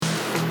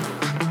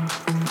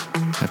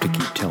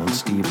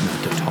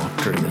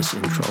during this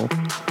intro.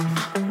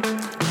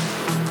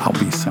 I'll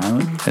be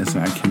silent as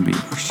I can be.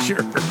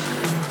 Sure.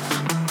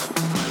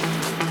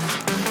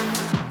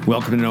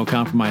 Welcome to No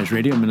Compromise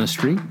Radio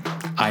Ministry.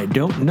 I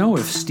don't know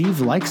if Steve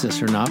likes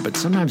this or not, but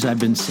sometimes I've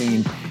been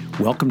saying,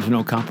 welcome to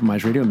No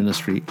Compromise Radio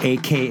Ministry,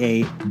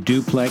 a.k.a.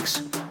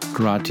 Duplex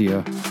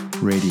Gratia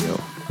Radio,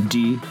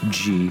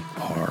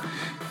 DGR.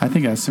 I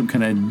think that's some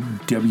kind of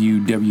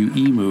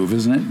WWE move,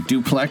 isn't it?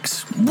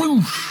 Duplex.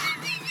 Whoosh!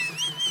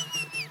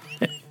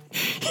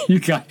 You're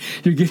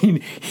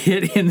getting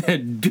hit in the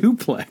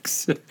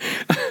duplex. That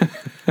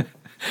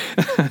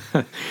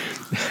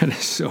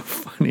is so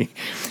funny.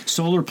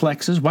 Solar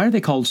plexus. Why are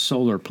they called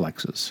solar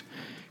plexus?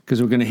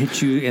 Because we're going to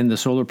hit you in the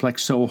solar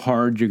plex so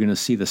hard you're going to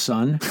see the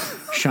sun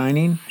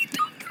shining.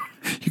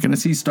 You're going to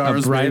see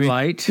stars. A bright baby.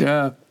 light.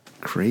 Yeah.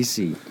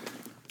 Crazy.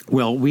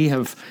 Well, we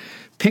have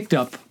picked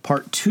up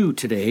part 2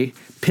 today,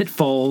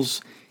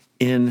 Pitfalls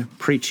in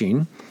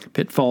Preaching.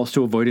 Pitfalls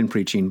to Avoid in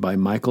Preaching by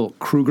Michael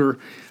Kruger.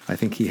 I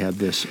think he had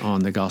this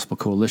on the Gospel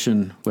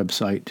Coalition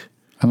website.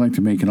 I'd like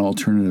to make an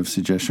alternative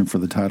suggestion for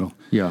the title.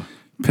 Yeah.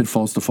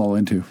 Pitfalls to fall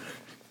into.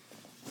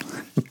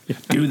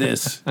 Do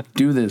this.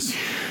 Do this.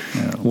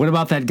 Yeah. What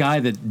about that guy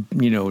that,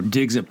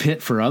 digs a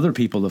pit for other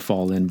people to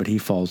fall in, but he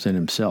falls in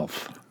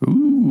himself?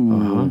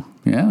 Ooh.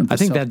 Yeah. I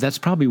think that's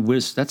probably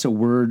that's a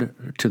word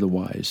to the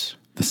wise.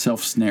 The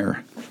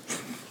self-snare.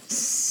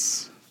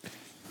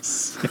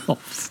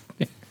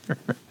 Self-snare.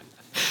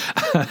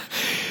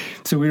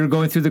 So we were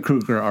going through the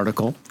Kruger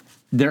article.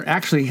 There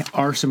actually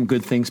are some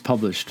good things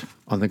published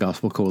on the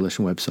Gospel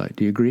Coalition website.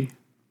 Do you agree?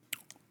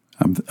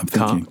 I'm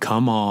thinking.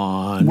 Come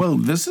on. Well,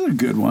 this is a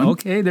good one.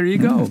 Okay, there you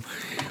go.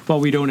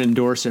 Well, we don't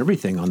endorse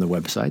everything on the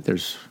website.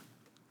 There's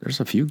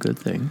a few good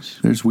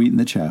things. There's wheat in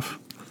the chaff.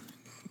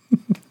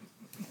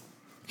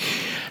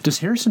 Does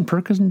Harrison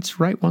Perkins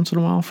write once in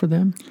a while for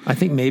them? I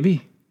think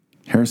maybe.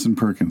 Harrison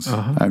Perkins.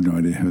 I have no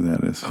idea who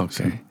that is.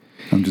 Okay.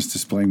 So I'm just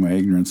displaying my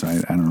ignorance.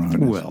 I don't know who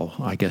it is. Well,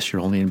 I guess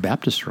you're only in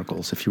Baptist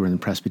circles if you were in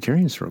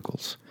Presbyterian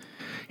circles.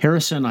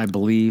 Harrison, I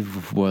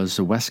believe, was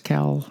a West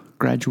Cal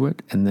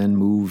graduate and then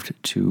moved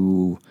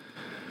to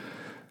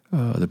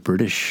the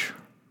British,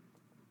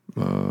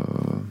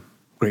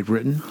 Great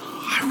Britain.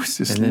 I was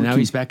just And then now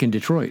he's back in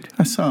Detroit.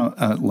 I saw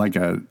like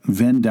a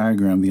Venn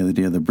diagram the other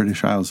day of the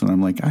British Isles, and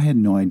I'm like, I had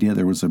no idea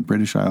there was a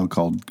British Isle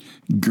called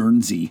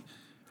Guernsey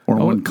or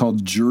one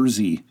called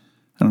Jersey.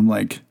 And I'm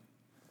like,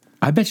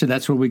 I bet you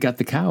that's where we got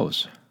the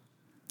cows.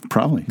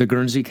 probably. The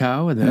Guernsey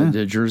cow and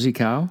the Jersey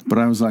cow. But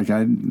I was like,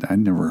 I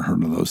never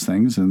heard of those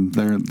things. And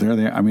they're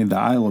there. I mean, the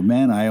Isle of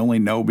Man, I only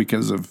know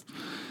because of,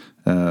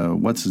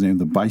 what's his name,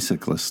 the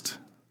bicyclist,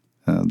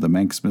 the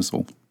Manx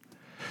Missile.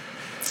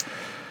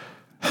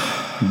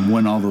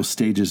 Won all those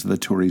stages of the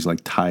tour, he's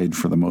like tied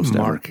for the most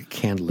Mark ever.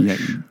 Candlish. Yeah,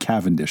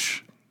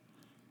 Cavendish.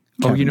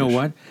 Oh, you know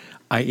what?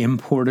 I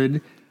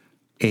imported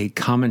a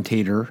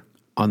commentator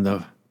on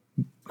the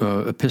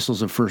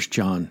epistles of 1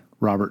 John,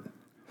 Robert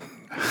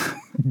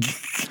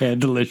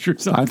Candlish or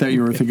something. I thought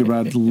you were thinking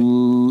about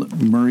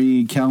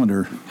Marie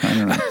Callender. I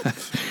don't know.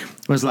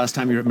 When was the last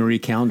time you were at Marie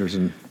Callender's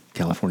in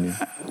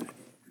California?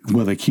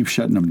 Well, they keep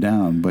shutting them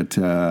down, but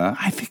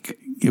I think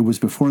it was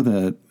before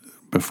COVID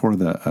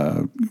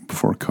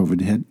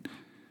hit.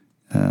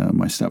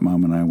 My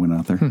stepmom and I went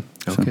out there.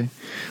 Okay.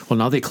 Well,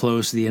 now they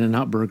closed the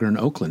In-N-Out Burger in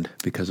Oakland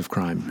because of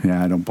crime.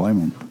 Yeah, I don't blame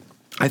them.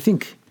 I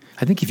think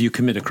if you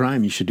commit a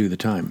crime, you should do the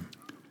time.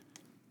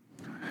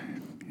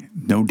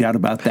 No doubt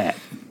about that.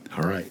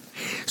 All right.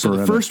 So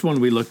the first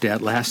one we looked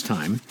at last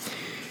time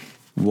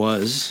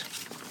was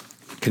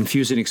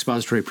confusing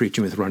expository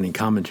preaching with running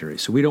commentary.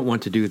 So we don't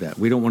want to do that.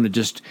 We don't want to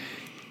just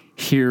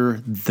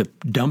hear the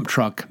dump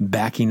truck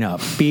backing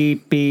up.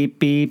 Beep, beep,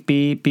 beep,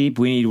 beep, beep.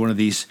 We need one of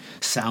these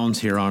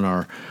sounds here on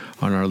our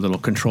little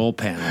control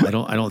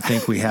panel. I don't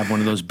think we have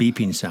one of those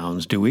beeping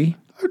sounds, do we?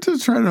 I'm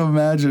just trying to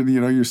imagine,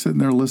 you're sitting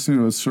there listening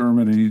to a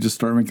sermon and you just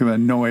start making that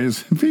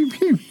noise. Beep,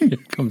 beep, beep. Here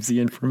comes the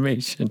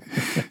information.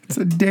 It's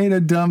a data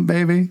dump,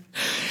 baby.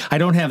 I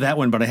don't have that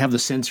one, but I have the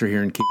sensor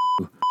here in case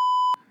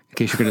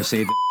you're going to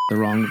say the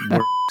wrong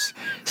words.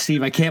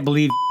 Steve, I can't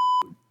believe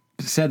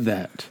you said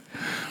that.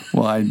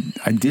 Well,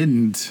 I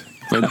didn't,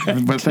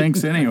 but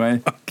thanks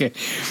anyway. Okay.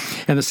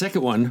 And the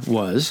second one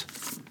was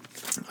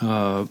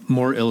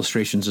more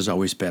illustrations is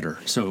always better.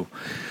 So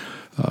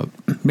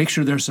make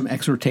sure there's some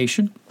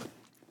exhortation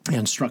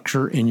and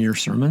structure in your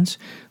sermons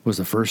was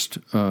the first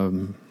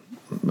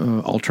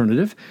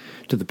alternative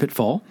to the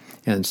pitfall.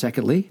 And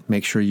secondly,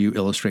 make sure you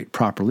illustrate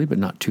properly, but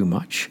not too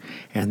much.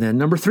 And then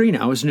number 3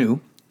 now is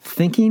new.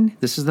 Thinking,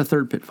 this is the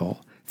third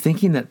pitfall,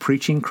 thinking that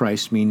preaching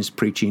Christ means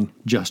preaching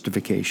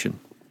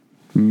justification.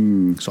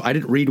 So I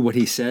didn't read what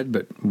he said,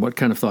 but what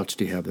kind of thoughts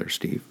do you have there,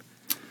 Steve?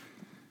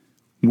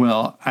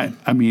 Well,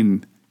 I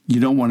mean, you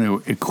don't want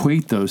to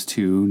equate those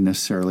two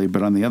necessarily,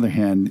 but on the other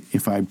hand,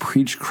 if I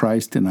preach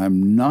Christ and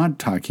I'm not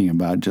talking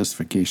about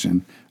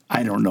justification,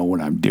 I don't know what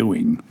I'm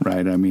doing,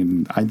 right? I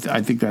mean, I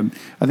think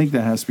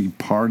that has to be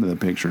part of the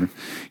picture.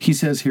 He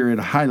says here it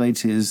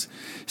highlights his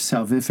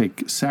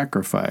salvific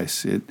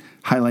sacrifice. It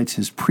highlights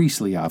his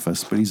priestly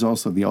office, but he's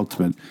also the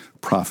ultimate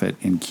prophet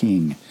and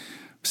king.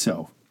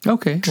 So,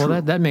 okay,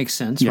 well that makes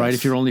sense, yes. Right?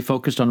 If you're only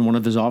focused on one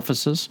of his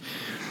offices,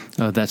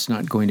 that's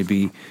not going to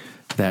be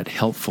that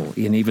helpful.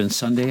 And even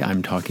Sunday,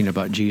 I'm talking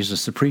about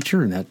Jesus the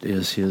preacher, and that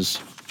is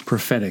his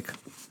prophetic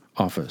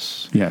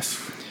office.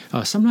 Yes.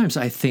 Sometimes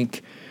I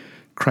think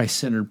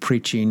Christ-centered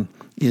preaching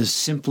is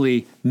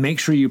simply make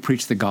sure you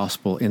preach the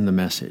gospel in the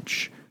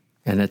message.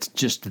 And it's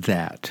just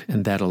that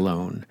and that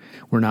alone.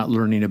 We're not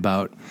learning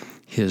about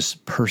his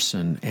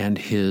person and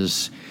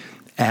his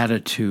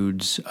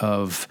attitudes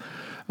of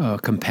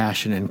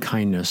compassion and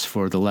kindness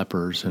for the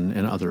lepers and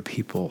other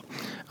people.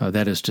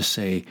 That is to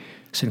say,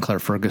 Sinclair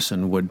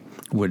Ferguson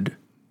would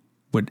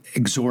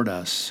exhort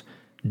us,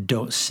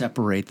 don't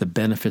separate the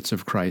benefits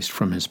of Christ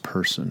from his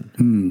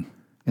person.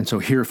 And so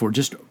here, if we're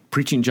just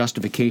preaching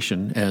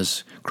justification,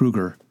 as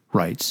Kruger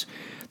writes,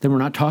 then we're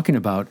not talking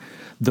about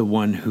the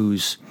one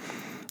who's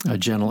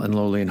gentle and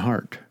lowly in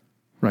heart,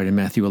 right? In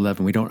Matthew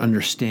 11, we don't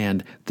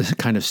understand the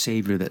kind of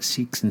Savior that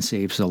seeks and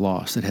saves the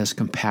lost, that has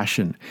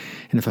compassion.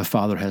 And if a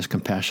father has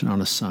compassion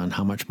on a son,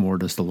 how much more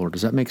does the Lord?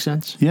 Does that make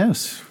sense?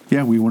 Yes.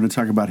 Yeah, we want to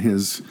talk about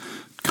his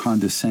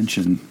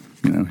condescension,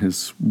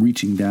 his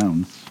reaching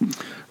down.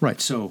 Right.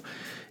 So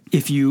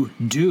if you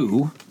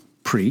do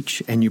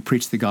preach and you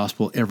preach the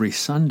gospel every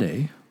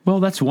Sunday, well,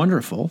 that's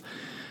wonderful.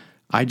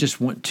 I just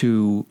want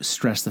to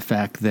stress the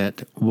fact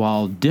that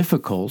while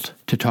difficult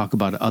to talk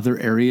about other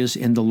areas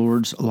in the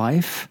Lord's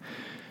life,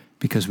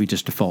 because we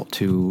just default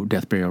to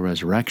death, burial,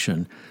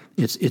 resurrection,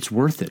 it's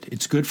worth it.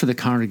 It's good for the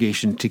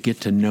congregation to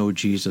get to know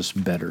Jesus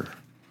better.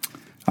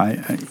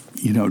 I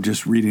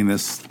just reading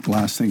this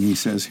last thing he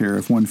says here,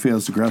 if one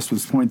fails to grasp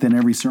this point, then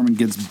every sermon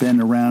gets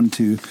bent around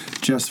to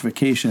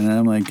justification. And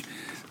I'm like,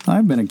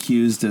 I've been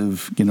accused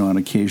of, on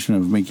occasion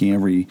of making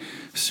every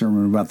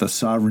sermon about the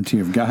sovereignty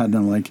of God. And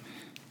I'm like,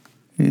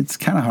 it's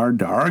kind of hard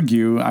to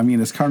argue. I mean,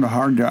 it's kind of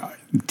hard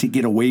to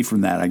get away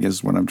from that, I guess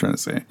is what I'm trying to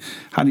say.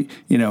 How do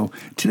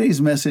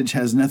today's message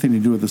has nothing to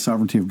do with the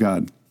sovereignty of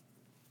God.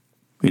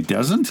 It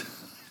doesn't?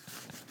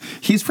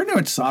 He's pretty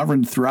much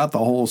sovereign throughout the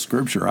whole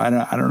Scripture. I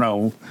don't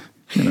know,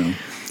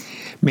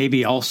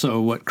 Maybe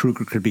also what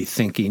Kruger could be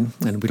thinking,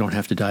 and we don't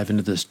have to dive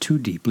into this too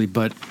deeply,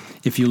 but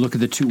if you look at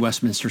the two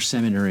Westminster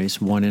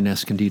seminaries, one in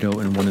Escondido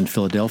and one in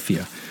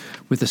Philadelphia,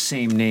 with the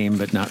same name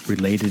but not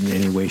related in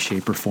any way,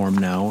 shape, or form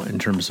now in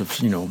terms of,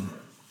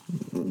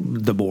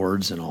 the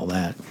boards and all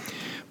that.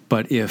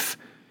 But if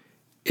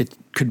it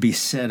could be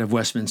said of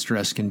Westminster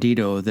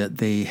Escondido that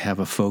they have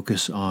a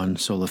focus on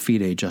sola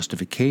fide,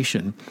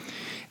 justification,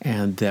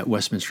 and that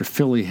Westminster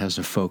Philly has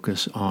a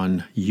focus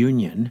on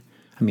union.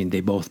 I mean,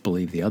 they both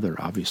believe the other,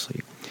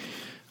 obviously.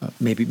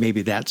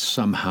 Maybe that's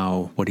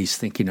somehow what he's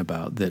thinking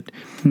about, that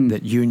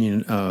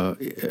union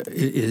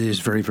is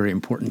very, very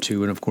important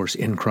too, and of course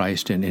in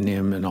Christ and in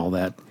him and all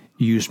that,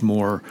 used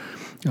more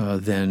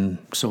than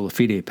sola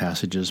fide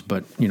passages.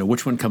 But,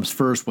 which one comes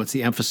first? What's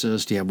the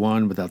emphasis? Do you have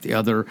one without the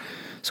other?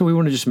 So we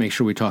want to just make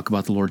sure we talk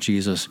about the Lord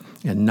Jesus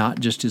and not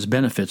just his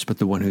benefits, but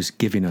the one who's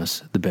giving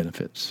us the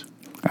benefits.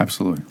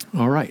 Absolutely.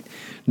 All right.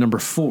 Number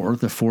 4,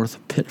 the fourth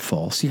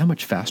pitfall. See how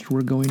much faster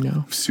we're going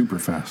now? Super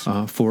fast.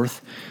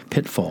 Fourth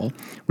pitfall,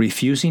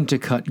 refusing to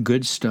cut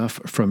good stuff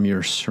from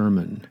your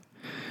sermon.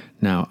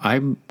 Now,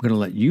 I'm going to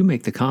let you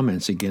make the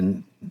comments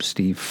again,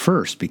 Steve,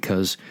 first,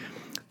 because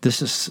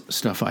this is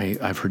stuff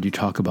I've heard you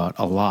talk about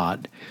a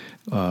lot,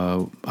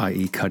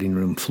 i.e. cutting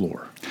room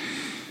floor.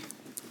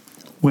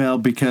 Well,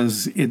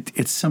 because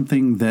it's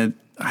something that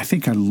I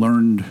think I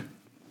learned.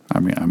 I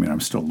mean,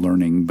 I'm still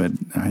learning, but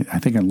I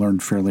think I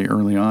learned fairly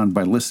early on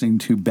by listening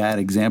to bad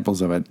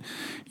examples of it.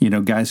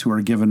 Guys who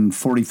are given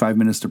 45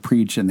 minutes to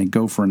preach and they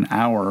go for an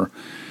hour,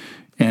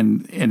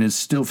 and it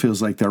still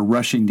feels like they're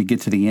rushing to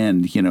get to the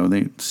end.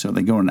 So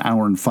they go an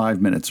hour and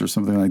 5 minutes or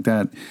something like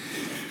that.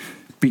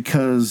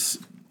 Because,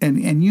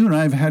 and you and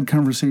I have had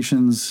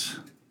conversations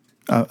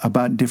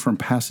about different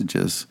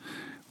passages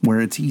where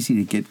it's easy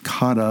to get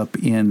caught up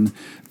in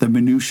the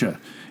minutia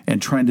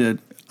and trying to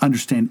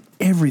understand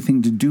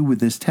everything to do with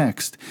this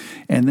text.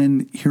 And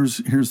then here's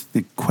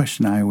the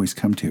question I always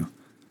come to.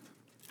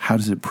 How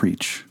does it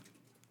preach?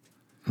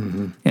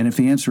 Mm-hmm. And if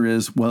the answer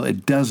is, well,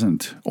 it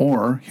doesn't,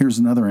 or here's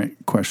another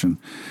question.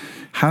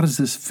 How does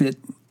this fit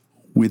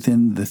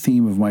within the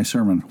theme of my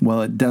sermon?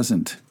 Well, it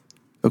doesn't.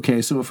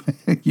 Okay, so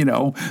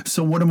if,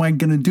 so what am I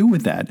going to do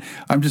with that?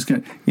 I'm just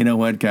going to, you know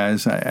what,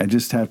 guys, I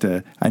just have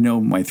to, I know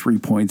my 3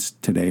 points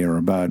today are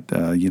about,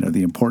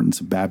 the importance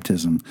of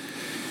baptism.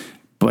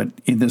 But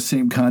in the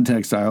same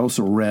context, I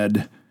also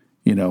read,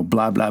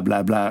 blah, blah,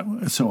 blah,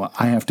 blah. So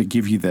I have to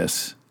give you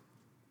this.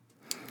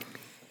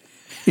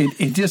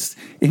 It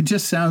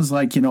just sounds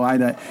like,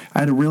 I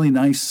had a really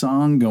nice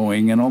song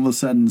going, and all of a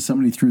sudden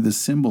somebody threw the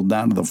cymbal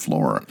down to the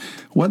floor.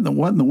 What in the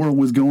world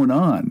was going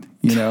on,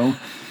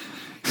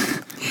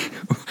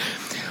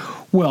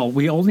 Well,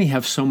 we only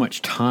have so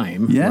much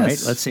time, yes.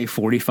 Right? Let's say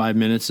 45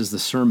 minutes is the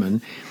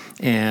sermon.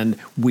 And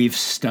we've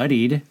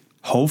studied,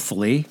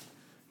 hopefully,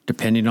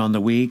 depending on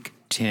the week,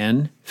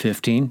 10,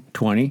 15,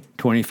 20,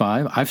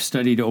 25. I've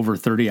studied over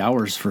 30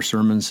 hours for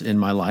sermons in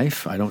my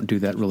life. I don't do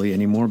that really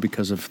anymore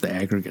because of the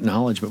aggregate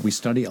knowledge, but we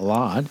study a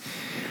lot.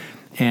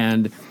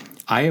 And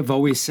I have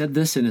always said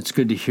this, and it's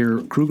good to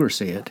hear Kruger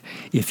say it.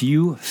 If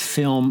you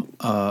film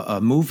a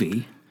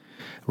movie,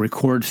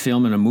 record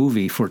film in a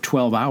movie for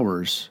 12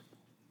 hours,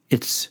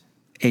 it's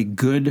a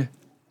good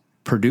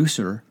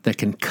producer that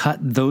can cut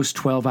those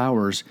 12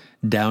 hours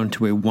down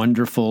to a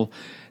wonderful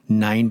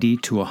 90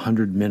 to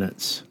 100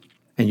 minutes.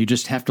 And you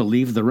just have to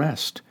leave the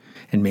rest.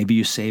 And maybe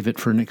you save it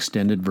for an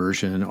extended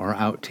version or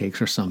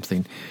outtakes or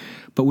something.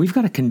 But we've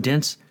got to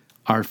condense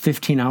our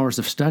 15 hours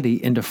of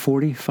study into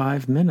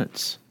 45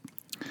 minutes.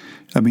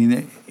 I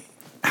mean,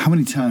 how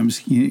many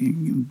times,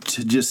 to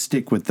just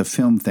stick with the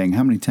film thing,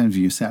 how many times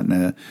have you sat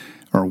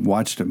or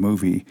watched a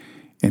movie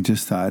and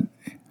just thought,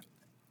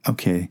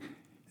 okay,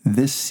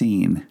 this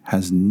scene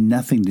has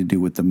nothing to do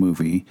with the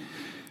movie.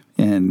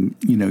 And,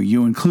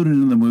 you included it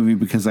in the movie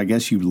because I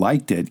guess you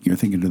liked it. You're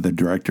thinking to the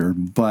director,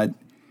 but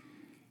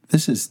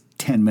this is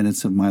 10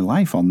 minutes of my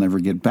life I'll never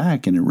get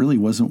back, and it really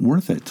wasn't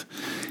worth it.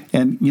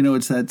 And,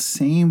 it's that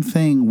same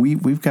thing.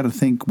 We've got to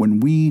think when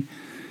we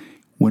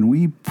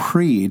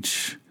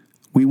preach,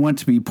 we want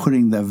to be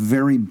putting the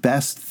very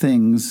best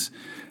things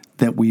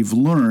that we've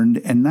learned,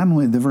 and not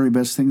only the very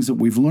best things that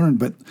we've learned,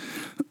 but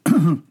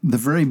the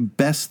very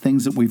best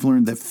things that we've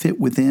learned that fit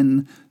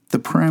within the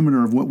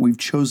parameter of what we've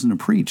chosen to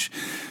preach.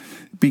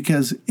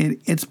 Because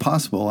it's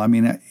possible. I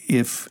mean,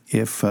 if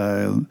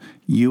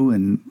you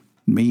and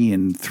me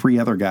and three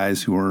other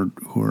guys who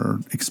are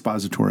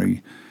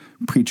expository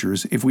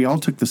preachers, if we all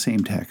took the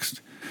same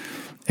text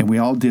and we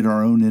all did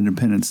our own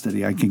independent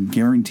study, I can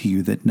guarantee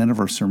you that none of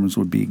our sermons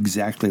would be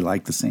exactly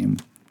like the same.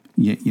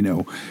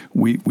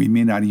 We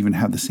may not even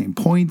have the same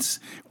points.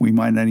 We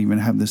might not even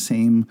have the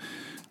same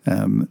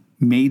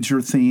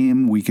major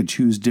theme. We could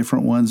choose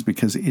different ones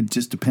because it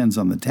just depends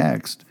on the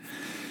text.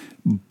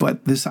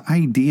 But this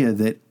idea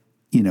that,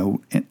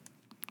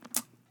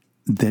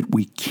 that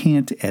we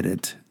can't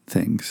edit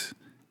things,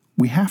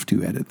 we have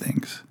to edit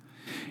things.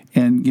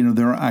 And,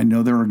 I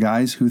know there are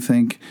guys who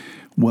think,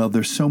 well,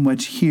 there's so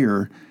much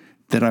here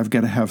that I've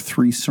got to have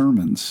 3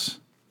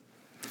 sermons.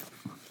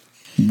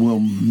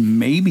 Well,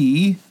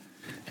 maybe,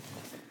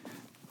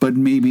 but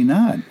maybe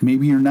not.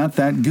 Maybe you're not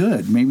that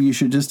good. Maybe you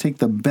should just take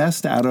the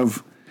best out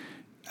of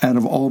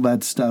all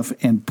that stuff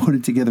and put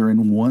it together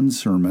in one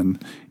sermon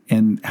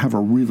and have a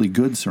really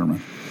good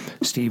sermon.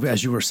 Steve,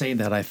 as you were saying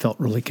that, I felt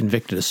really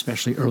convicted,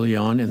 especially early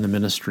on in the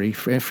ministry,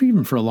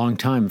 even for a long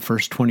time,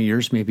 first 20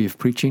 years maybe of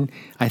preaching.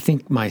 I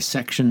think my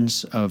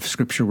sections of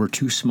Scripture were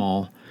too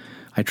small.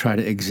 I try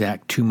to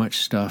exact too much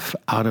stuff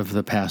out of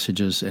the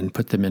passages and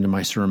put them into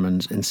my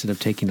sermons instead of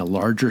taking a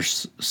larger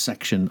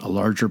section, a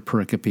larger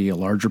pericope, a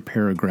larger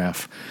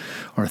paragraph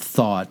or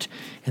thought,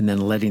 and then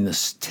letting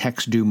the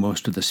text do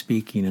most of the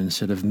speaking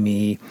instead of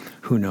me,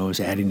 who knows,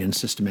 adding in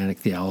systematic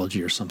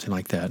theology or something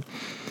like that.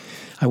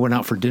 I went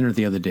out for dinner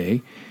the other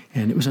day,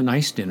 and it was a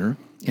nice dinner.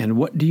 And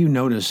what do you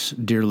notice,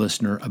 dear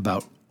listener,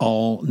 about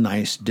all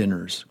nice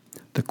dinners?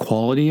 The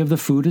quality of the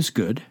food is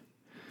good,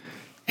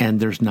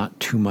 and there's not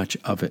too much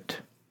of it,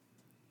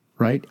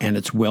 right? And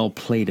it's well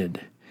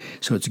plated.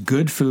 So it's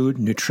good food,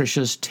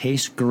 nutritious,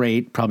 tastes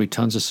great, probably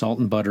tons of salt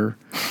and butter,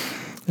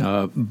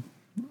 and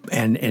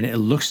it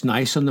looks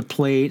nice on the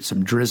plate,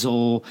 some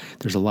drizzle.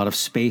 There's a lot of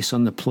space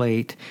on the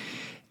plate,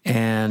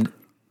 and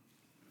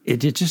it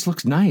just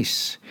looks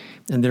nice.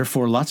 And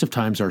therefore, lots of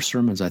times our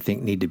sermons, I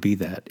think, need to be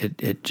that.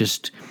 It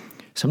just,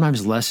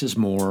 sometimes less is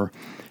more,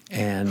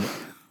 and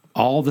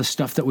all the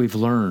stuff that we've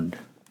learned.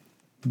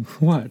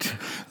 What?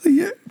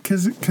 Yeah,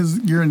 because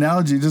your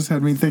analogy just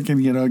had me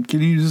thinking,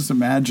 can you just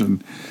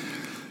imagine?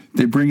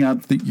 They bring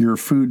out your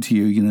food to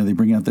you, they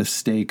bring out this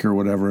steak or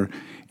whatever,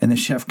 and the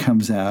chef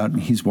comes out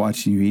and he's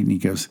watching you eat and he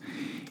goes,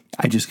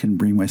 I just couldn't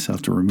bring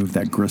myself to remove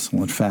that gristle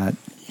and fat.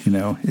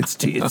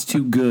 It's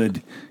too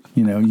good.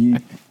 You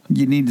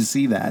need to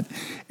see that.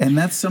 And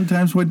that's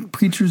sometimes what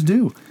preachers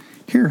do.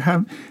 Here,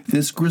 have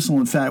this gristle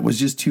and fat was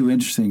just too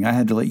interesting. I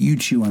had to let you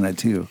chew on it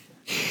too.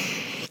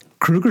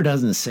 Kruger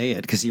doesn't say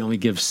it because he only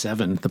gives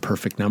 7, the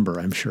perfect number,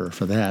 I'm sure,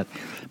 for that.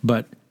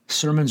 But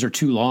sermons are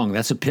too long.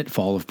 That's a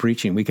pitfall of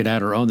preaching. We could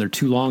add our own. They're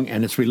too long,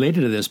 and it's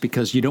related to this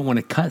because you don't want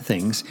to cut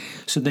things.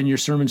 So then your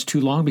sermon's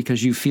too long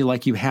because you feel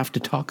like you have to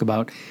talk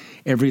about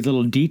every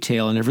little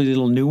detail and every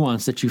little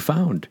nuance that you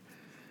found.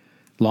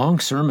 Long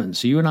sermons.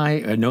 So you and I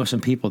know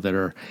some people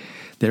that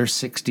they're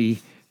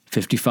 60,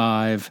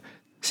 55,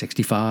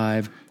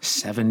 65,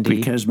 70.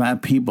 Because my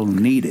people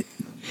need it.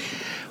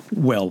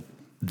 Well,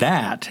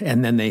 that,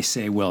 and then they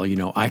say, well,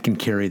 I can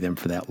carry them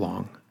for that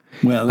long.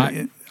 Well,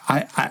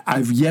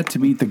 I've yet to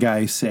meet the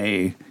guy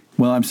say,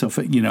 well, I'm so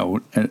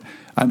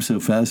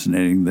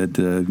fascinating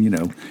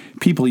that,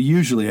 people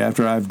usually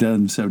after I've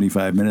done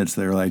 75 minutes,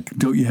 they're like,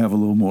 don't you have a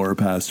little more,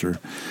 Pastor?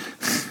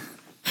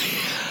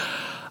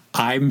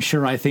 I'm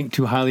sure I think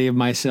too highly of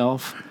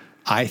myself,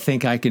 I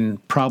think I can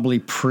probably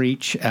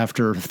preach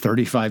after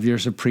 35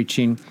 years of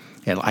preaching.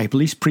 And I at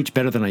least preach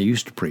better than I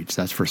used to preach,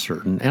 that's for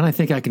certain. And I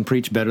think I can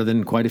preach better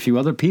than quite a few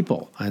other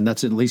people. And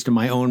that's at least in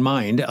my own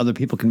mind. Other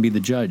people can be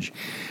the judge.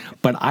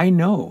 But I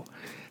know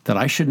that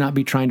I should not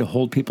be trying to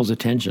hold people's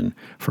attention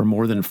for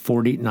more than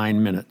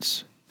 49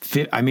 minutes.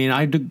 I mean,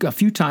 a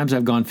few times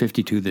I've gone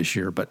 52 this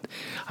year, but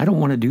I don't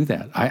want to do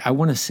that. I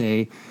want to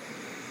say,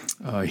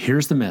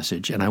 here's the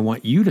message, and I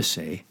want you to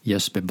say,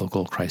 yes,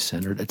 biblical,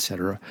 Christ-centered,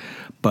 etc.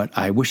 But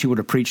I wish he would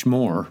have preached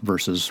more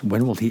versus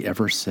when will he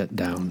ever sit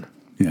down?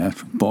 Yeah,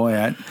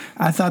 boy,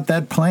 I thought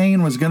that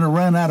plane was going to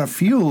run out of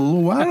fuel a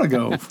little while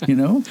ago, you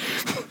know?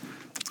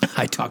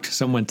 I talked to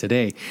someone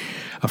today,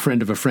 a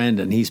friend of a friend,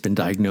 and he's been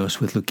diagnosed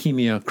with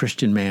leukemia, a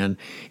Christian man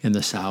in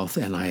the South,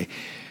 and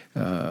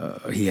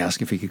he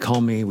asked if he could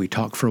call me. We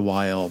talked for a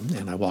while,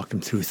 and I walked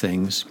him through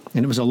things.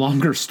 And it was a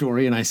longer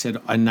story, and I said,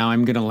 and now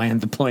I'm going to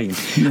land the plane.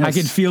 Yes. I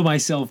could feel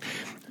myself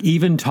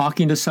even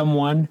talking to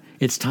someone,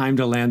 it's time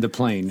to land the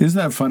plane.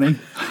 Isn't that funny?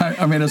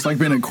 I mean, it's like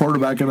being a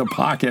quarterback in a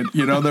pocket.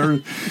 You know,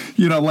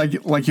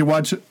 like you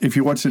watch, if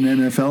you watch an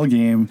NFL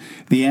game,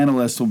 the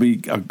analyst will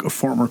be a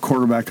former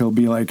quarterback. Will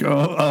be like,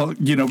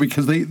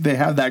 because they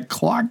have that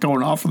clock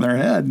going off in their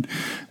head,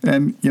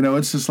 and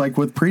it's just like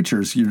with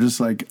preachers. You're just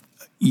like,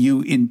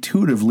 you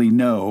intuitively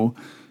know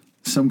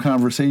some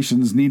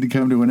conversations need to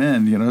come to an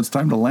end. It's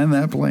time to land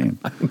that plane.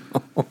 I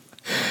know.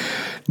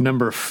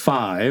 Number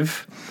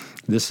 5.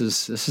 This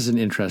is an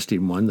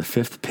interesting one. The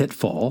 5th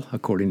pitfall,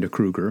 according to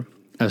Kruger,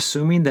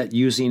 assuming that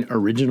using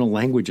original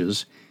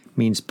languages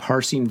means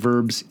parsing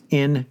verbs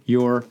in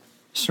your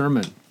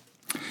sermon.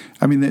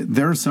 I mean,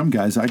 there are some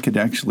guys I could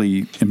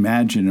actually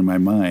imagine in my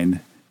mind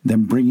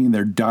them bringing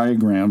their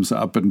diagrams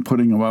up and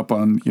putting them up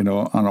on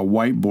a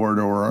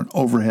whiteboard or an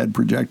overhead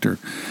projector.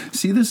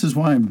 See, this is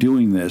why I'm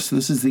doing this.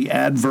 This is the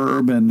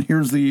adverb, and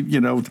here's the.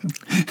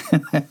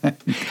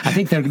 I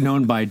think they're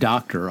known by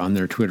doctor on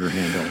their Twitter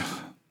handle.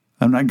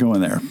 I'm not going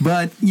there.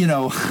 But,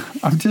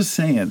 I'm just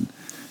saying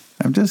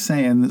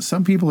that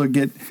some people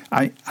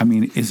I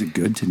mean, is it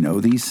good to know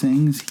these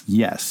things?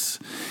 Yes.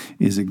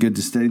 Is it good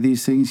to study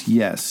these things?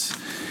 Yes.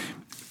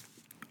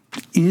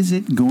 Is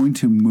it going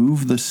to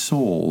move the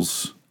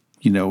souls?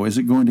 Is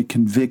it going to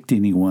convict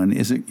anyone?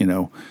 Is it,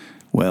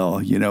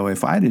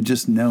 if I'd have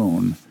just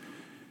known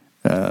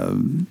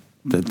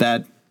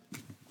that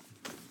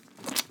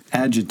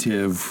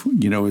adjective,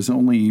 is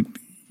only,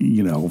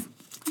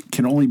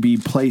 can only be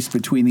placed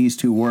between these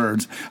two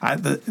words. I'll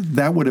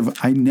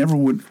never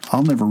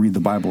read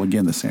the Bible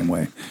again the same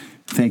way.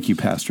 Thank you,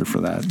 Pastor, for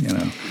that.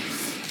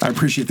 I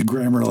appreciate the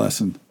grammar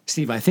lesson.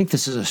 Steve, I think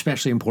this is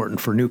especially important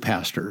for new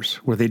pastors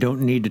where they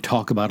don't need to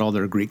talk about all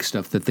their Greek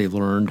stuff that they've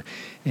learned.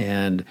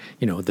 And,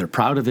 they're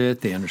proud of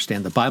it. They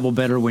understand the Bible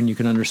better when you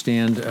can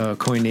understand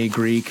Koine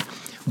Greek.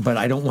 But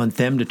I don't want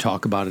them to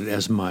talk about it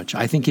as much.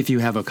 I think if you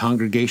have a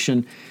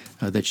congregation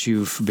that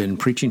you've been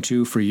preaching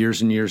to for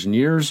years and years and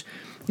years,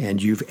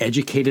 and you've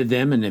educated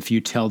them, and if you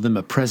tell them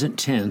a present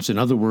tense, in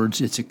other words,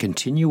 it's a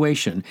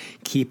continuation,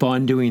 keep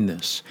on doing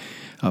this.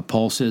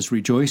 Paul says,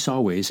 rejoice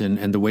always,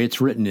 and the way it's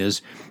written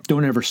is,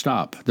 don't ever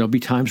stop. There'll be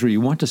times where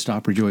you want to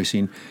stop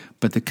rejoicing,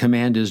 but the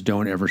command is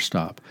don't ever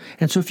stop.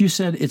 And so if you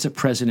said it's a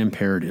present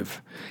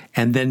imperative,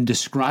 and then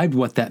described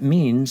what that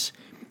means,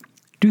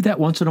 do that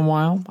once in a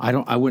while.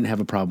 I wouldn't have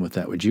a problem with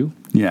that, would you?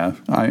 Yeah.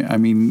 I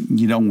mean,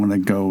 you don't want to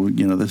go,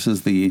 you're in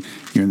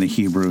the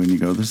Hebrew and you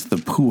go, this is the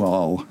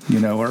pual,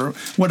 or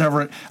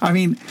whatever. I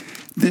mean,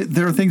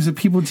 there are things that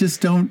people just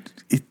don't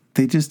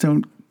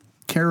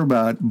care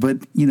about. But,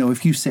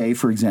 if you say,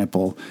 for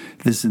example,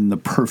 this is in the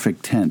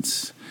perfect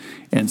tense,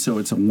 and so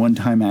it's a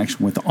one-time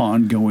action with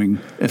ongoing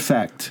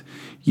effect,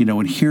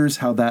 and here's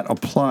how that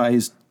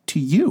applies to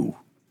you,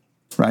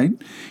 right?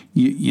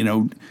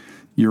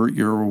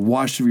 You're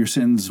washed of your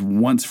sins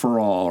once for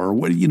all, or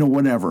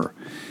whatever.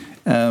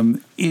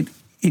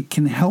 It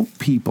can help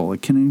people.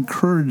 It can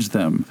encourage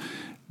them,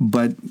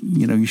 but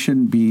you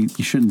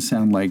shouldn't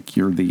sound like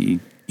you're the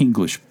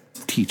English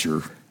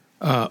teacher.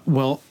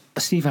 Well,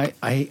 Steve, I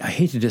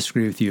hate to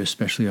disagree with you,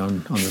 especially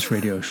on this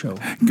radio show.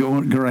 Go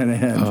right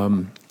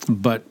ahead.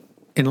 But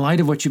in light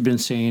of what you've been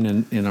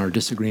saying in our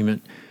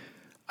disagreement,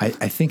 I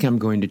think I'm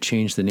going to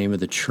change the name of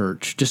the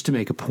church just to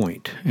make a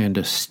point and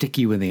to stick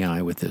you in the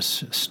eye with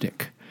this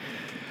stick,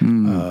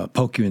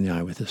 poke you in the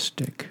eye with this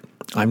stick.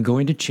 I'm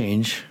going to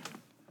change,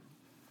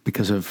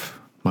 because of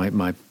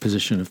my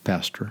position of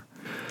pastor,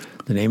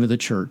 the name of the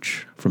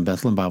church from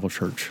Bethlehem Bible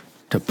Church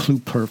to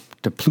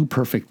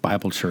Pluperfect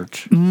Bible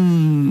Church.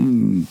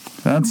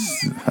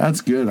 That's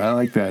good. I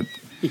like that.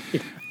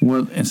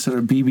 Well, instead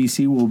of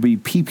BBC, will be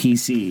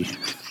PPC.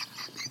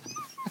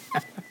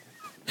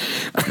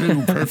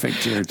 Perfect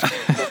Church.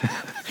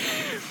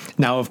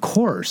 Now, of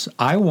course,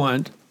 I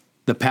want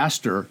the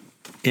pastor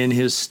in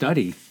his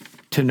study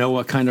to know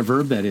what kind of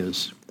verb that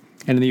is.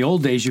 And in the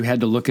old days, you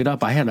had to look it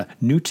up. I had a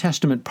New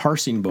Testament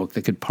parsing book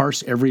that could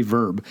parse every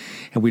verb,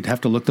 and we'd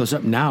have to look those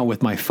up. Now,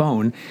 with my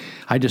phone,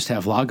 I just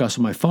have Logos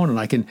on my phone, and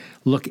I can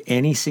look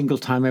any single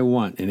time I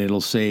want, and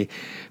it'll say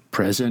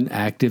present,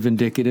 active,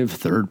 indicative,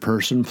 third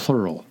person,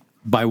 plural.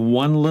 by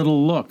one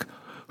little look.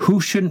 Who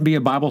shouldn't be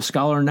a Bible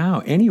scholar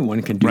now?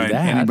 Anyone can do that.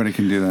 Anybody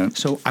can do that.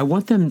 So I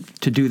want them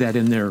to do that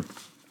in their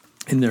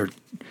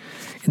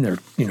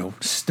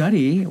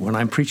study when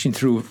I'm preaching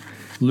through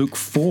Luke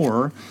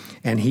 4,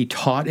 and he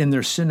taught in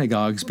their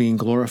synagogues, being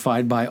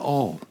glorified by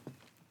all.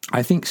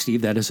 I think,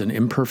 Steve, that is an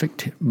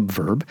imperfect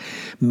verb,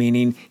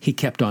 meaning he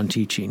kept on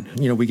teaching.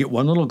 We get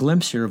one little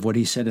glimpse here of what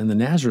he said in the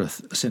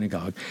Nazareth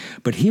synagogue,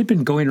 but he had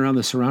been going around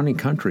the surrounding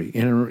country,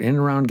 in and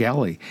around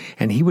Galilee,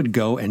 and he would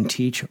go and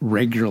teach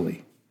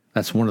regularly.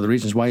 That's one of the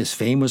reasons why his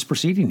fame was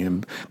preceding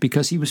him,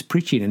 because he was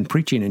preaching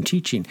and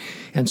teaching.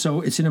 And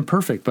so it's an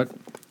imperfect, but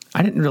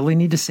I didn't really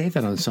need to say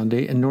that on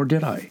Sunday, and nor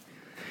did I.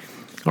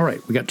 All right,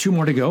 we got 2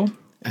 more to go,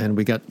 and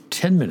we got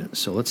 10 minutes.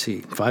 So let's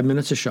see, 5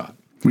 minutes a shot.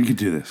 We could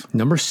do this.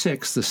 Number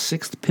 6, the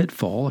 6th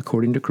pitfall,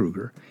 according to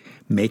Kruger,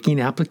 making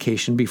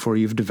application before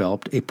you've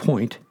developed a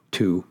point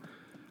to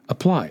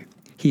apply.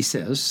 He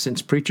says,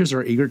 since preachers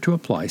are eager to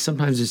apply,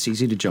 sometimes it's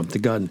easy to jump the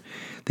gun.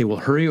 They will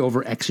hurry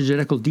over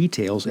exegetical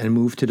details and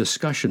move to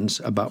discussions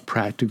about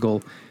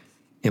practical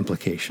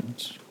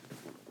implications.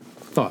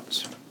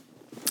 Thoughts?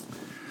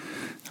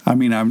 I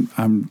mean,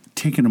 I'm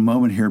taking a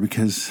moment here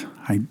because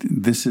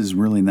this is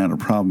really not a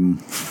problem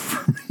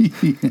for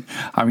me.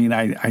 I mean,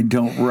 I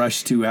don't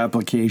rush to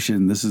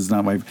application. This is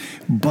not my,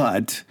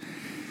 but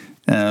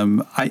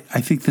I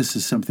think this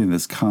is something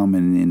that's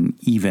common in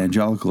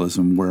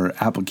evangelicalism, where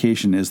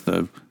application is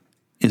the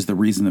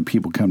reason that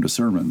people come to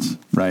sermons,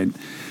 right?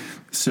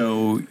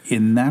 So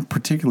in that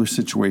particular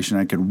situation,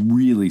 I could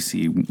really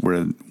see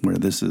where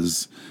this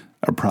is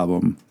a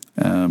problem.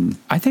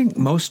 I think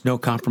most no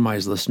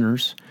compromise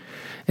listeners,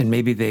 and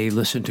maybe they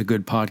listen to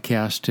good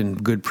podcasts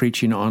and good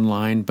preaching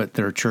online, but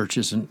their church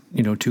isn't,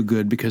 too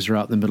good because they're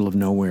out in the middle of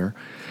nowhere.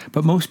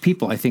 But most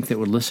people, I think, that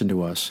would listen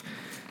to us,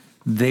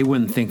 they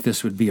wouldn't think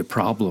this would be a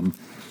problem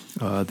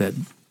that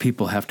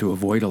people have to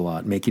avoid a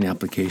lot, making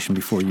application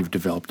before you've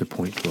developed a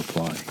point to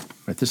apply.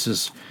 Right? This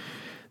is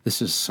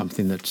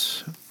something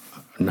that's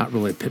not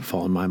really a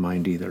pitfall in my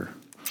mind either.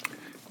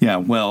 Yeah,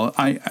 well,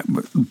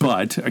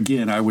 but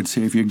again, I would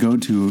say if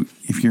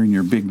you're in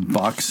your big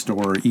box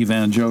store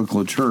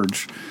evangelical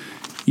church,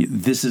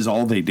 this is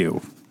all they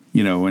do,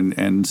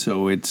 and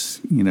so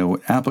it's,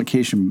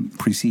 application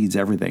precedes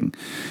everything.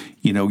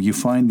 You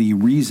find the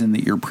reason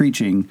that you're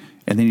preaching,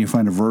 and then you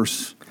find a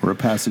verse or a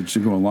passage to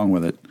go along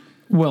with it.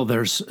 Well,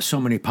 there's so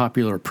many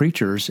popular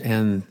preachers,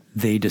 and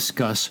they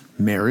discuss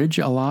marriage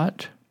a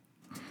lot,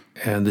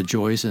 and the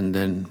joys, and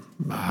then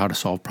how to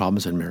solve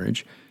problems in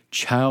marriage,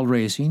 child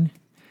raising,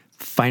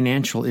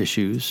 financial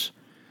issues,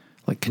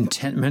 like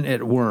contentment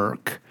at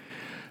work,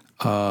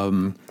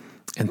 and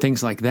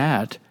things like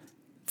that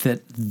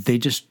they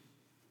just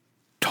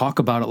talk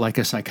about it like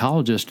a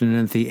psychologist, and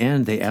at the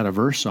end they add a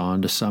verse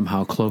on to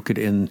somehow cloak it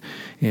in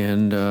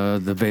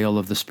the veil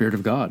of the Spirit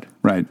of God.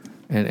 Right.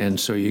 And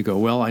so you go,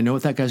 well, I know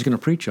what that guy's going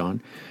to preach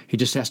on. He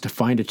just has to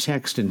find a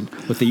text, and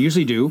what they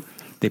usually do,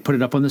 they put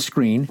it up on the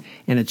screen,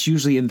 and it's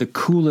usually in the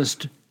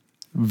coolest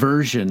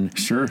version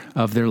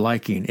of their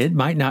liking. It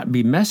might not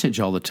be Message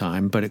all the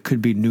time, but it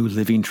could be New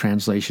Living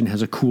Translation,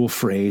 has a cool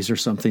phrase or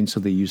something, so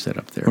they use that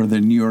up there. Or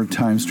the New York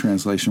Times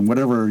translation,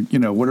 whatever's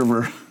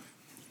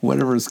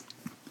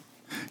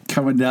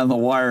coming down the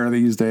wire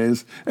these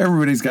days.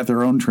 Everybody's got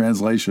their own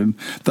translation,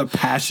 the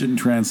Passion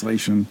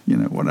Translation,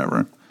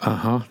 whatever.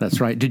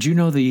 That's right. Did you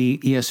know the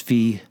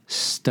ESV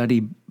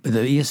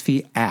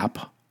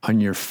app on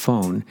your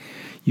phone,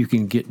 you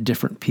can get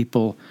different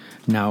people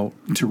now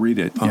to read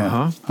it.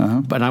 Yeah.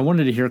 But I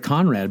wanted to hear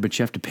Conrad, but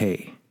you have to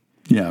pay.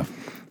 Yeah.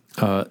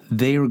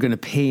 They were going to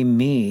pay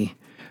me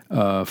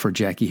for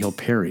Jackie Hill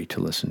Perry to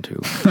listen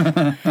to.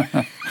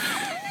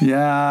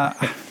 Yeah.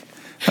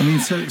 I mean,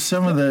 so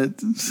some of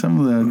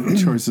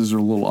the choices are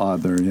a little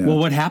odd there. Yeah. Well,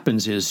 what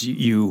happens is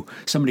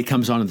somebody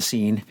comes onto the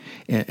scene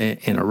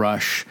in a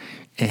rush,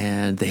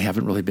 and they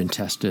haven't really been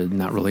tested,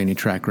 not really any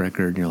track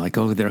record. And you're like,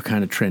 oh, they're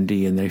kind of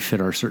trendy and they fit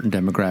our certain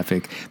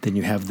demographic. Then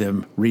you have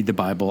them read the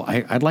Bible.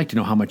 I'd like to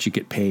know how much you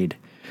get paid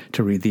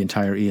to read the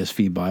entire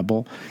ESV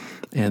Bible.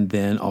 And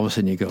then all of a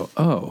sudden you go,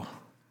 oh,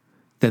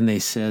 then they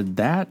said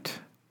that.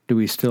 Do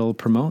we still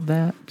promote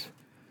that?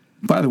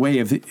 By the way,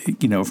 if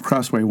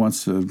Crossway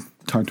wants to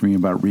talk to me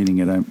about reading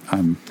it,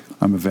 I'm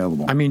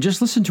available. I mean,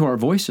 just listen to our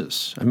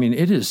voices. I mean,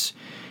 it is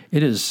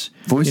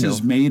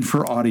voices made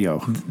for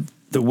audio.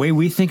 The way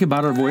we think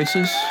about our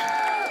voices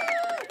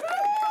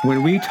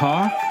when we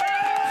talk.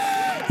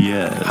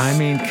 Yes. I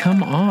mean,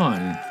 come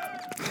on.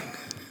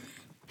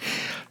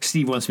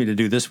 Steve wants me to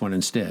do this one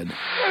instead.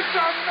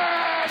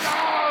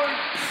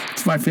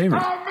 It's my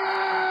favorite.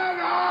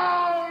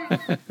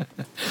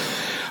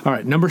 All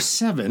right, number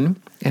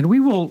 7, and we're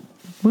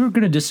going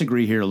to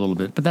disagree here a little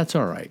bit, but that's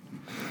all right.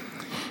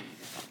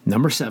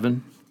 Number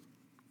 7,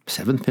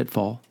 7th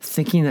pitfall,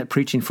 thinking that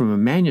preaching from a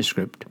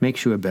manuscript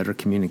makes you a better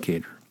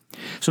communicator.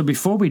 So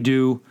before we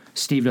do,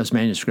 Steve does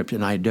manuscript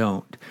and I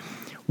don't.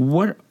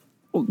 What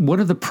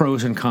are the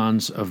pros and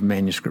cons of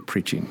manuscript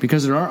preaching?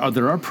 Because there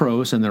are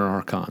pros and there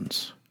are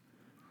cons.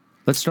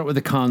 Let's start with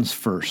the cons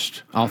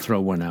first. I'll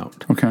throw one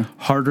out. Okay.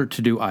 Harder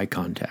to do eye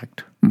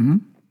contact.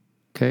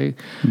 Okay.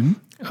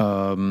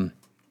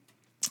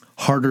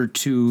 Harder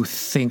to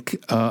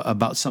think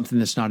about something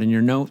that's not in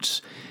your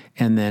notes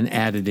and then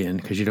add it in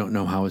because you don't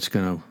know how it's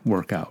going to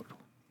work out.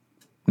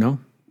 No?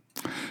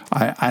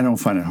 I don't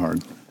find it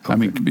hard. Okay. I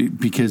mean,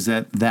 because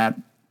that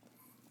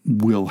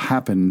will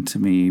happen to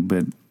me,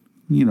 but,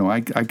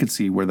 I could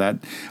see where that...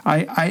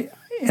 I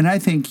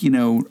think,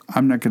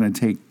 I'm not going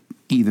to take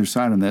either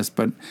side on this,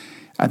 but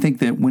I think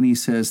that when he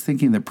says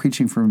thinking that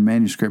preaching from a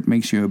manuscript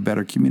makes you a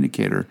better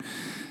communicator,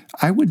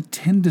 I would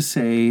tend to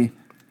say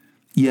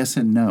yes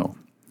and no.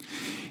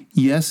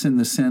 Yes, in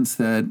the sense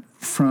that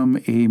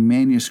from a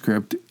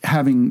manuscript,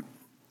 having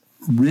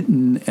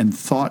written and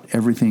thought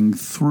everything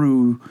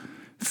through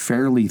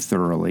fairly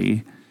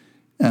thoroughly,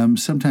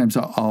 sometimes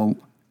I'll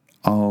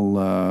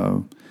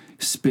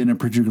spin a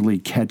particularly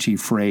catchy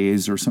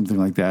phrase or something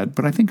like that.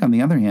 But I think on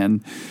the other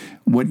hand,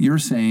 what you're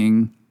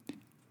saying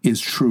is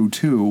true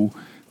too.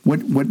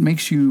 What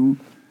makes you,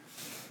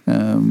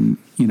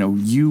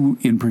 you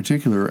in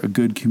particular, a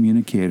good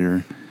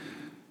communicator?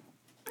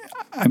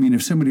 I mean,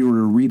 if somebody were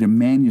to read a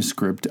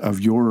manuscript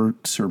of your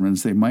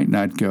sermons, they might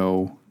not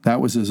go, that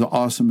was as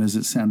awesome as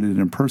it sounded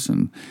in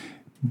person.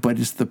 But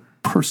it's the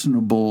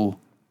personable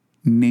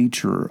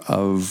nature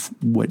of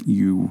what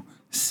you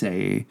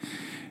say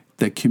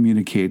that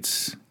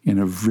communicates in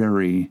a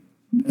very,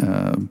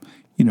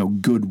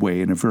 good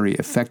way, in a very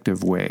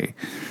effective way.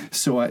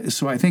 So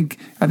I think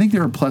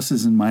there are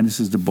pluses and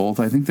minuses to both.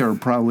 I think there are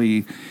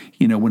probably,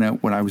 when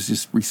I was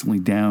just recently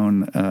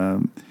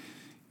down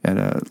at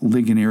a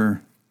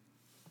Ligonier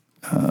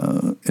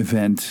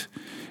event,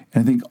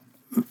 and I think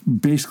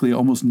basically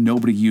almost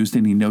nobody used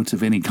any notes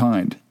of any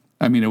kind.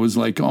 I mean, it was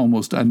like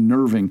almost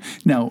unnerving.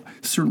 Now,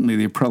 certainly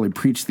they probably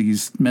preached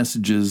these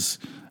messages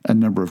a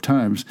number of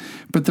times,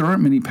 but there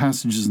aren't many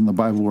passages in the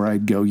Bible where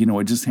I'd go,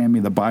 just hand me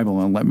the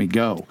Bible and let me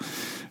go.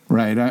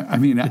 Right? I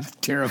mean, it's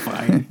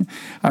terrifying.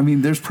 I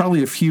mean, there's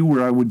probably a few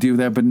where I would do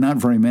that, but not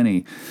very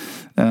many.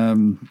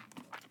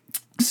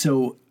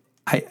 So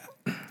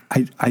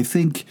I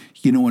think,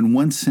 in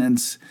one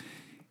sense,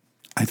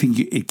 I think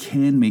it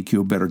can make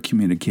you a better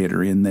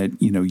communicator in that,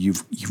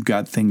 you've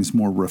got things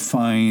more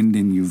refined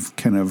and you've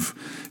kind of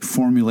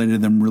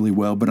formulated them really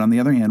well. But on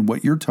the other hand,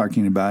 what you're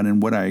talking about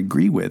and what I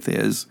agree with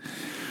is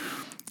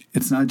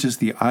it's not just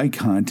the eye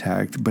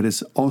contact, but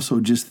it's also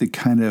just the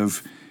kind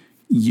of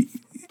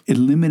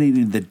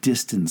eliminating the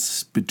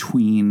distance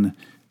between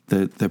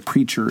the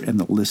preacher and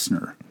the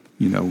listener,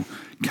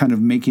 kind of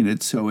making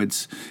it so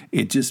it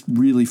just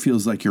really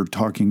feels like you're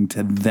talking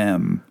to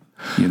them.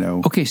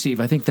 Okay, Steve,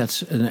 I think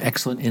that's an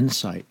excellent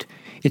insight.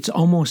 It's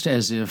almost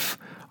as if,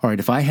 all right,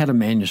 if I had a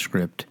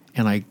manuscript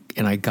and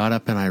I got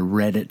up and I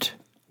read it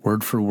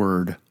word for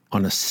word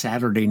on a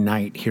Saturday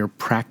night here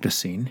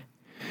practicing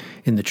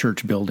in the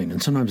church building,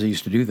 and sometimes I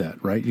used to do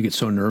that, right? You get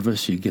so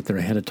nervous, you get there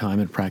ahead of time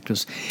and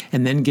practice,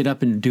 and then get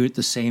up and do it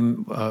the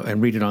same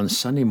and read it on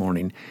Sunday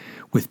morning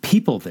with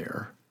people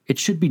there. It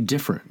should be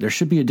different. There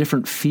should be a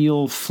different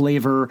feel,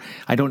 flavor.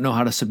 I don't know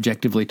how to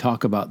subjectively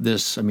talk about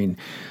this. I mean,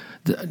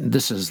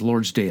 this is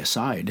Lord's Day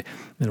aside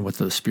and what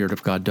the Spirit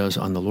of God does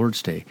on the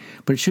Lord's Day.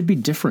 But it should be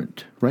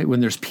different, right? When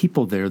there's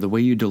people there, the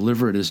way you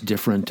deliver it is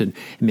different. And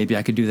maybe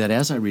I could do that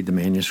as I read the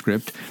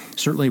manuscript.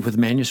 Certainly with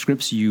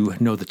manuscripts, you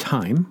know the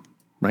time,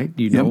 right?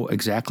 You know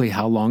exactly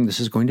how long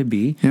this is going to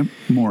be. Yep,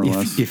 more or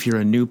less. If you're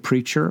a new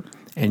preacher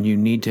and you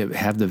need to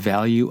have the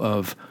value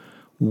of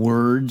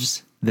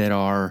words that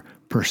are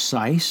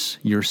precise,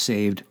 you're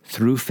saved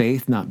through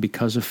faith, not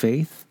because of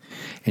faith.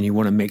 And you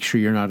want to make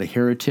sure you're not a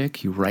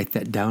heretic. You write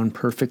that down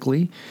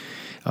perfectly.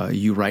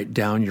 You write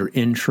down your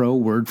intro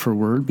word for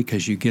word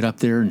because you get up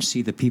there and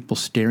see the people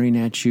staring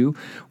at you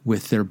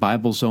with their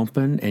Bibles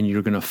open and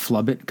you're going to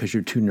flub it because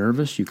you're too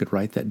nervous. You could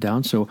write that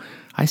down. So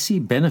I see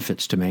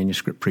benefits to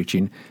manuscript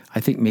preaching.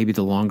 I think maybe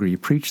the longer you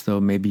preach, though,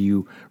 maybe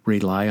you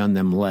rely on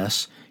them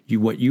less.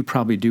 What you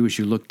probably do is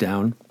you look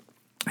down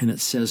and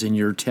it says in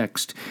your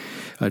text,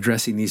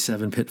 addressing these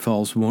 7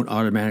 pitfalls won't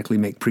automatically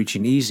make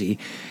preaching easy.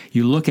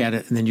 You look at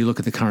it, and then you look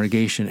at the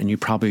congregation, and you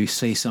probably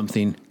say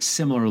something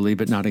similarly,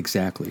 but not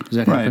exactly. Does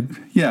that happen? Right.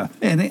 Yeah.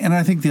 And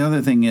I think the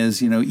other thing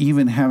is,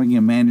 even having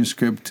a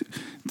manuscript,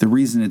 the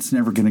reason it's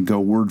never going to go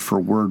word for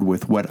word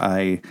with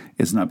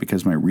it's not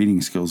because my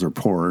reading skills are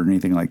poor or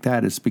anything like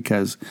that. It's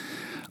because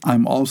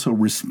I'm also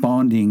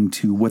responding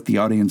to what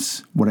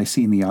I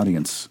see in the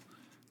audience.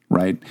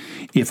 Right?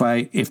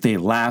 If they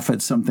laugh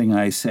at something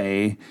I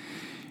say,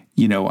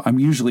 I'm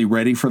usually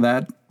ready for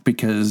that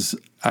because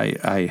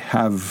I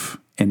have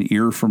an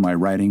ear for my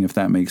writing, if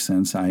that makes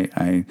sense.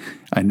 I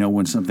know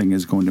when something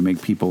is going to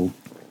make people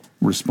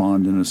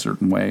respond in a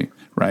certain way,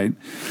 right?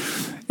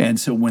 And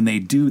so when they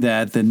do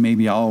that, then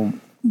maybe I'll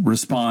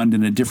respond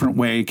in a different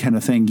way, kind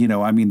of thing.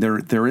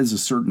 There is a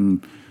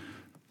certain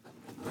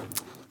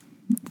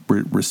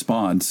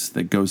response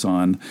that goes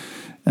on.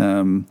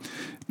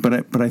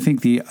 But I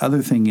think the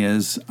other thing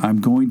is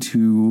I'm going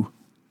to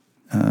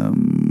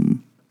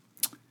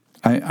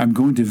I'm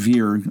going to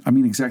veer. I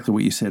mean, exactly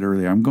what you said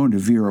earlier. I'm going to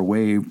veer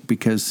away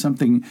because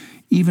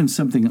even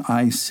something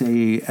I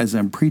say as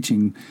I'm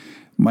preaching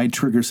might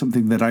trigger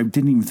something that I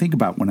didn't even think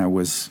about when I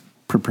was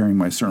preparing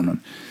my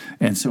sermon.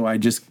 And so I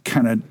just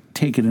kind of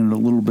take it in a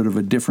little bit of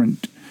a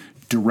different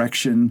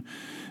direction,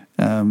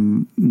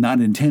 not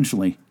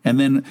intentionally.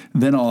 And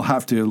then I'll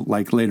have to,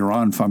 like, later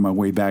on find my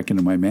way back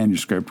into my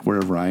manuscript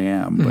wherever I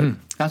am.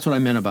 But that's what I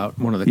meant about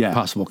one of the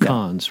possible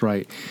cons,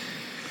 right?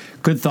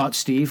 Good thought,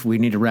 Steve. We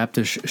need to wrap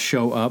this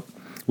show up.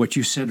 What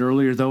you said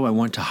earlier, though, I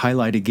want to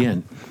highlight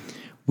again.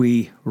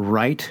 We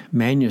write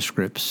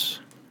manuscripts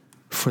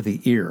for the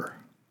ear.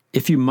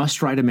 If you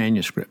must write a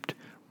manuscript,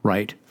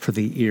 write for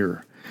the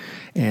ear.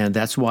 And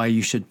that's why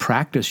you should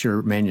practice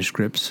your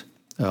manuscripts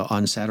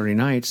on Saturday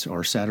nights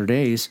or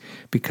Saturdays,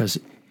 because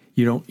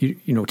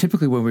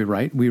typically when we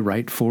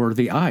write for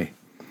the eye,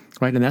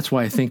 right? And that's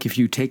why I think if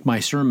you take my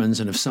sermons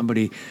and if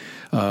somebody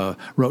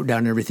wrote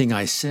down everything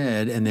I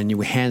said and then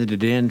you handed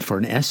it in for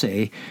an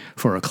essay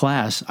for a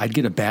class, I'd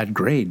get a bad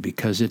grade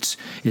because it's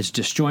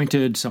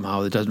disjointed,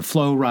 somehow it doesn't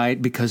flow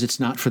right, because it's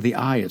not for the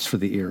eye, it's for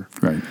the ear.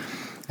 Right.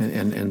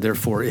 And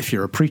therefore, if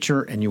you're a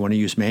preacher and you want to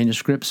use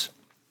manuscripts,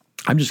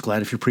 I'm just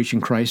glad if you're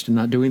preaching Christ and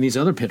not doing these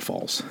other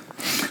pitfalls.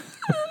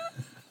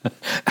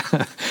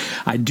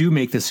 I do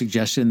make the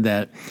suggestion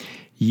that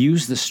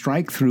use the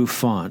strike-through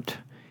font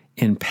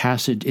in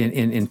passage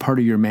in part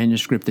of your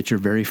manuscript that you're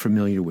very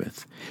familiar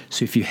with.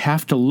 So if you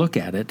have to look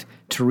at it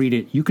to read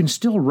it, you can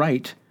still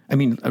read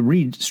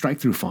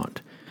strike-through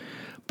font.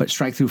 But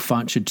strike-through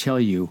font should tell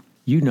you,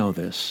 you know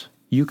this,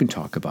 you can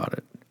talk about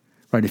it.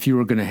 Right? If you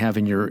were going to have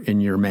in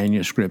your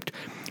manuscript,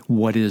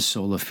 what is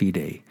sola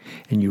fide,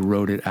 and you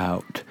wrote it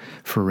out,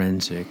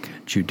 forensic,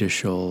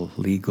 judicial,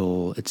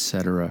 legal,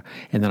 etc.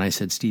 And then I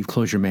said, Steve,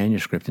 close your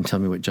manuscript and tell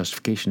me what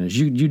justification is.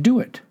 You do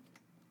it.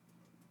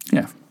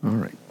 Yeah. All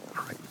right.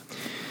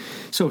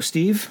 So,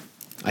 Steve,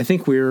 I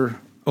think we're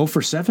 0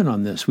 for 7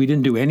 on this. We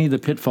didn't do any of the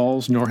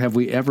pitfalls, nor have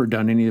we ever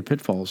done any of the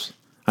pitfalls.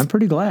 I'm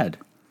pretty glad.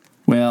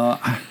 Well,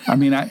 I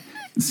mean, I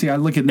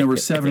look at number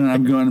 7 and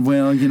I'm going,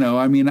 well,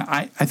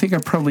 I think I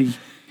probably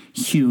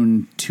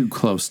hewn too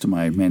close to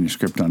my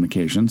manuscript on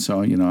occasion.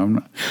 So,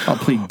 I'll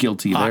plead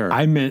guilty there.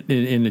 I meant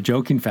in a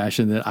joking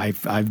fashion that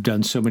I've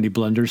done so many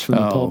blunders from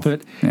the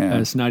pulpit. Yeah.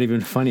 It's not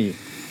even funny.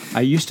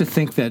 I used to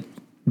think that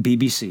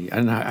BBC,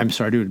 and I'm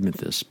sorry to admit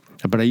this,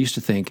 but I used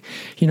to think,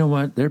 you know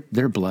what,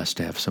 they're blessed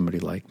to have somebody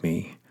like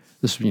me.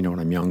 This, when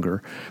I'm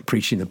younger,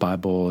 preaching the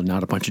Bible,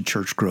 not a bunch of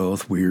church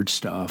growth, weird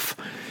stuff.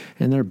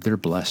 And they're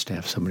blessed to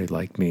have somebody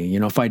like me.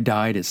 If I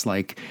died, it's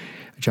like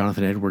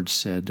Jonathan Edwards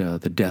said,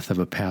 the death of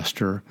a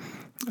pastor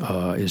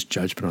is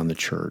judgment on the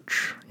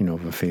church,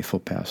 of a faithful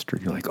pastor.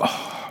 You're like,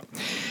 oh.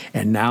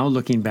 And now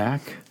looking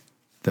back,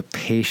 the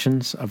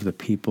patience of the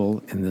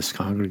people in this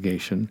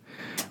congregation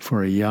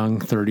for a young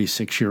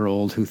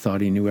 36-year-old who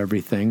thought he knew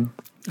everything,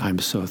 I'm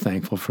so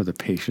thankful for the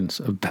patience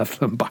of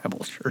Bethlehem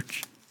Bible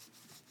Church.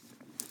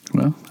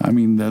 Well,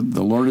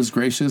 the Lord is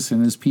gracious,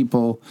 and his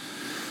people,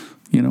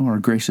 are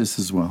gracious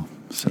as well.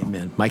 So.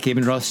 Amen. Mike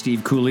Abendroth,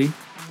 Steve Cooley,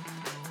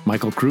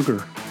 Michael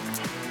Kruger.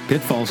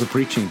 Pitfalls of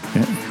preaching.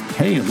 Yeah.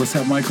 Hey, let's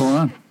have Michael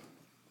on.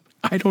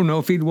 I don't know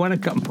if he'd want to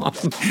come on.